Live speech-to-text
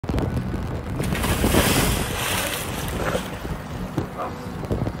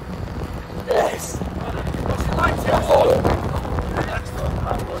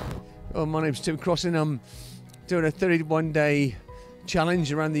Well, my name's Tim Crossin. I'm doing a 31-day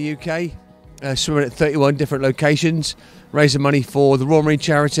challenge around the UK, swimming at 31 different locations, raising money for the Royal Marine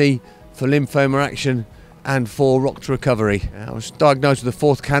charity, for lymphoma action and for rock to recovery. I was diagnosed with a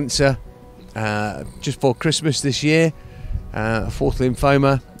fourth cancer just before Christmas this year, a fourth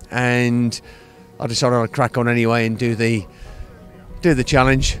lymphoma, and I decided I'd crack on anyway and do the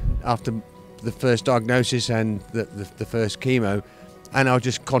challenge after the first diagnosis and the first chemo. And I'll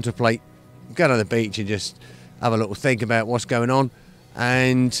just contemplate, go to the beach and just have a little think about what's going on.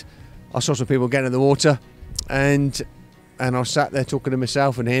 And I saw some people getting in the water, and I sat there talking to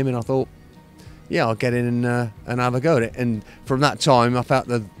myself and him, and I thought, yeah, I'll get in and have a go at it. And from that time, I felt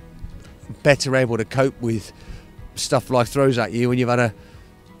the better able to cope with stuff life throws at you when you've had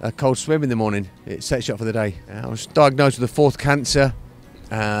a cold swim in the morning. It sets you up for the day. I was diagnosed with a fourth cancer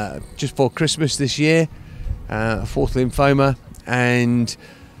just before Christmas this year, a fourth lymphoma, and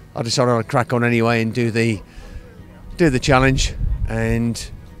I decided I'd crack on anyway and do the challenge.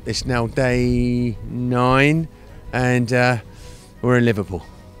 And it's now day 9, and we're in Liverpool.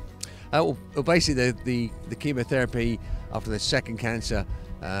 Well, basically the chemotherapy after the second cancer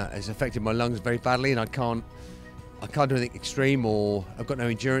has affected my lungs very badly, and I can't do anything extreme, or I've got no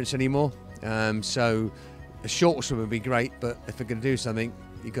endurance anymore. So a short swim would be great, but if you're going to do something,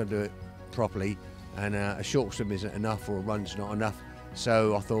 you've got to do it properly, and a short swim isn't enough, or a run's not enough.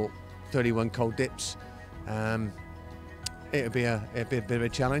 So I thought 31 cold dips, it'd be a bit of a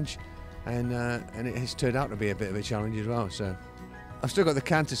challenge, and it has turned out to be a bit of a challenge as well. So I've still got the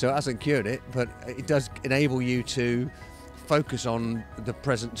cancer, so it hasn't cured it, but it does enable you to focus on the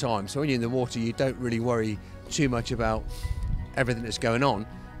present time. So when you're in the water, you don't really worry too much about everything that's going on.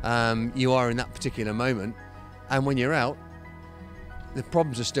 You are in that particular moment, and when you're out, the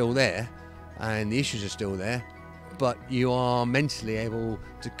problems are still there and the issues are still there, but you are mentally able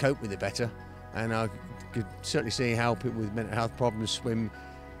to cope with it better. And I could certainly see how people with mental health problems swim,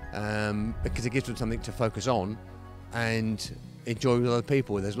 because it gives them something to focus on and enjoy with other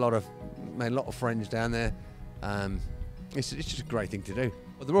people. There's a lot of friends down there. It's just a great thing to do.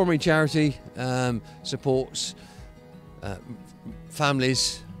 Well, the Royal Marine charity supports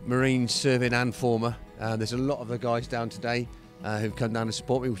families, Marines serving and former. There's a lot of the guys down today who've come down to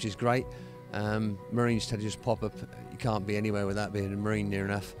support me, which is great. Marines tend to just pop up. You can't be anywhere without being a Marine near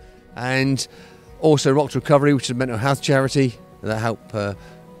enough. And also Rock to Recovery, which is a mental health charity that help, well,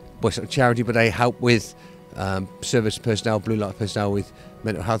 it's not a charity, but they help with service personnel, blue light personnel with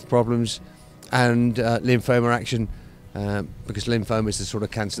mental health problems, and lymphoma action, because lymphoma is the sort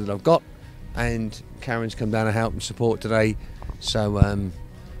of cancer that I've got, and Karen's come down to help and support today. So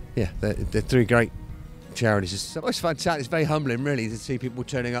yeah, they're 3 great charities. It's fantastic. It's very humbling, really, to see people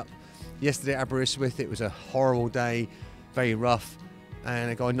turning up. Yesterday at Aberystwyth, it was a horrible day, very rough, and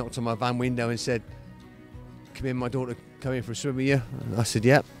a guy knocked on my van window and said, "Come in, my daughter, come in for a swim with you." And I said,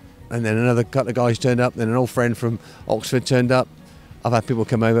 "Yep." And then another couple of guys turned up, then an old friend from Oxford turned up. I've had people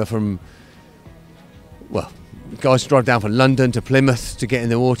come over from, well, guys drive down from London to Plymouth to get in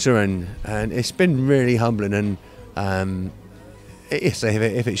the water, and it's been really humbling. And if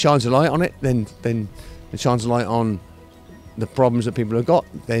it shines a light on it, then it shines a light on the problems that people have got,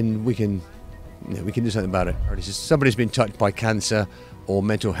 then we can do something about it. Or somebody's been touched by cancer or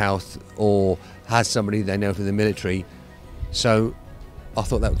mental health, or has somebody they know from the military. So I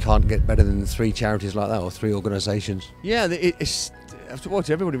thought that can't get better than 3 charities like that, or 3 organisations. Yeah, it's to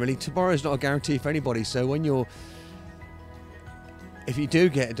everybody really. Tomorrow's not a guarantee for anybody. So if you do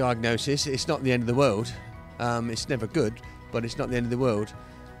get a diagnosis, it's not the end of the world. It's never good, but it's not the end of the world.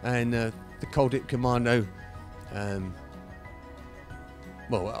 And the Cold Dip Commando,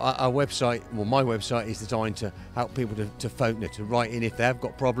 well, our website, well, my website is designed to help people to phone it, to write in if they have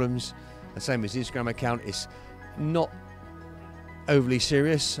got problems. The same as the Instagram account. It's not overly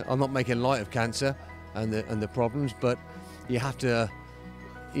serious. I'm not making light of cancer and the problems, but you have to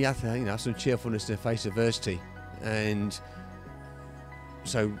have some cheerfulness to face adversity. And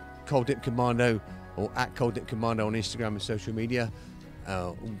so Cold Dip Commando, or at Cold Dip Commando on Instagram and social media,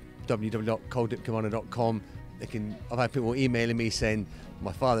 www.colddipcommando.com. I've had people emailing me saying,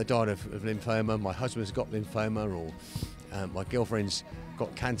 my father died of lymphoma, my husband's got lymphoma, or my girlfriend's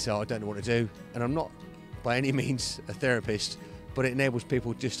got cancer, I don't know what to do. And I'm not by any means a therapist, but it enables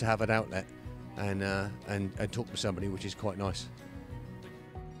people just to have an outlet and talk to somebody, which is quite nice.